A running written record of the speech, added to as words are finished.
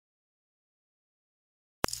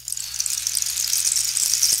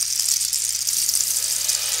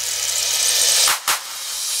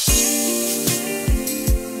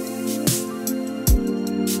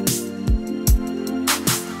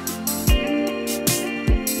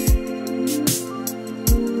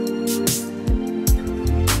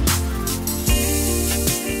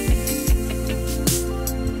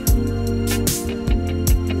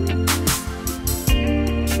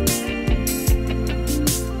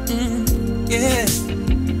yeah.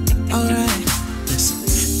 Alright, listen.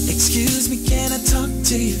 Excuse me, can I talk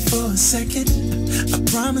to you for a second? I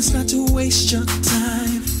promise not to waste your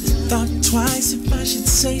time. Thought twice if I should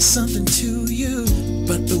say something to you,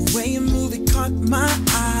 but the way you move it caught my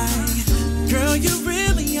eye. Girl, you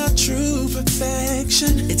really are true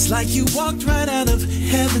perfection. It's like you walked right out of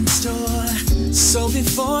heaven's door. So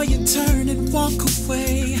before you turn and walk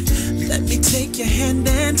away, let me take your hand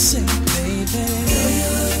and say, baby, girl, you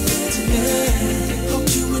look good tonight. Hope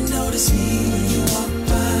you would notice me when you walk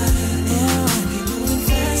by. And I be moving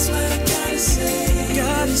fast, but I gotta say,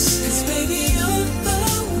 cause baby, you're the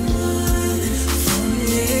one for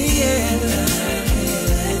me. Yeah, I can't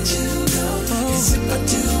let you go. Cause if I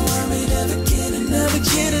do, I may never get another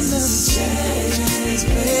chance,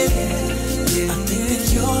 baby. Yeah, I think that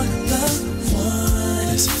you're the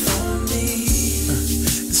one for me.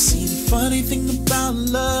 See, the funny thing about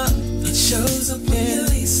love, it shows up when you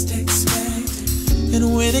least expect. And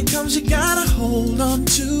when it comes, you gotta hold on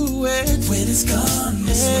to it. When it's gone,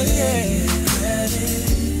 yeah.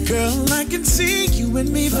 Girl, I can see you and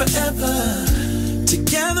me forever,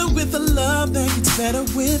 together with a love that gets better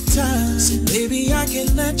with time. So baby, I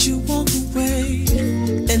can't let you walk away,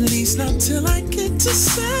 at least not till I get to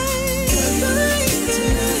say, girl, you look good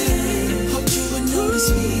tonight. Hope you would notice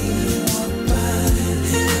me when you walk by.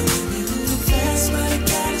 And we moving fast, but I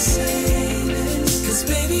gotta say, cause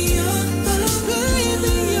baby, you're the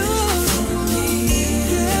baby, you're for me.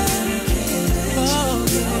 Yeah. Oh,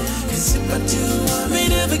 yeah. Cause if I do, I may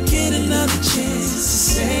never get another chance to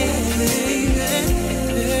say, baby,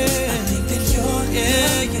 I think that you're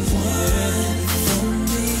the one for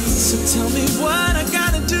me. So tell me what I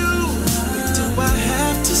gotta do. What do I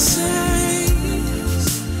have to say?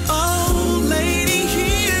 Oh, lady,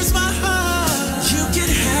 here's my heart. You can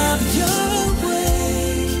have your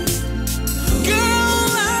way. Girl,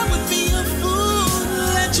 I would be a fool to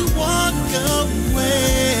let you walk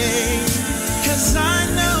away. Cause I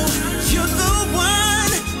know you're the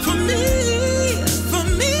one for me, for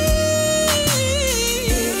me.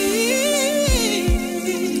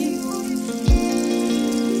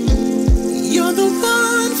 You're the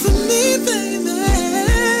one for me, baby.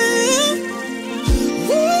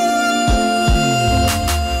 Woo.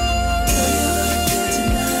 Girl, you look good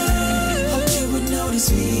tonight. Hope you would notice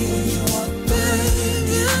me when you walk by.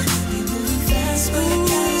 Yeah. Be moving fast, but I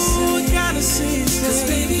gotta say, cause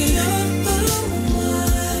baby, you're the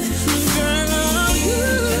one. Girl, you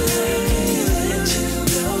can't let you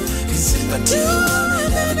go. Cause if I do, I may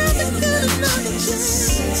never get another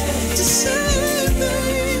chance to say,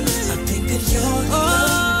 baby, I think that you're the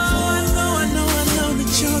one. I know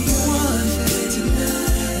that you're the one.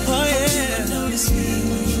 Oh yeah. Notice me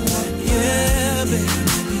when you walk by. Yeah, baby.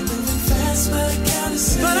 Be moving fast,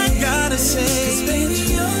 but I gotta say, cause baby,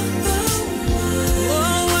 you're the one. Oh,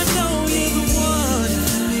 I know you're the one.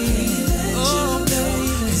 Oh, baby.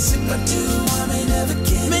 Cause if I do, I may never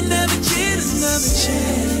get another chance.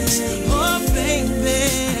 Oh, baby,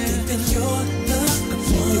 I think that you're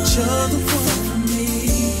the one.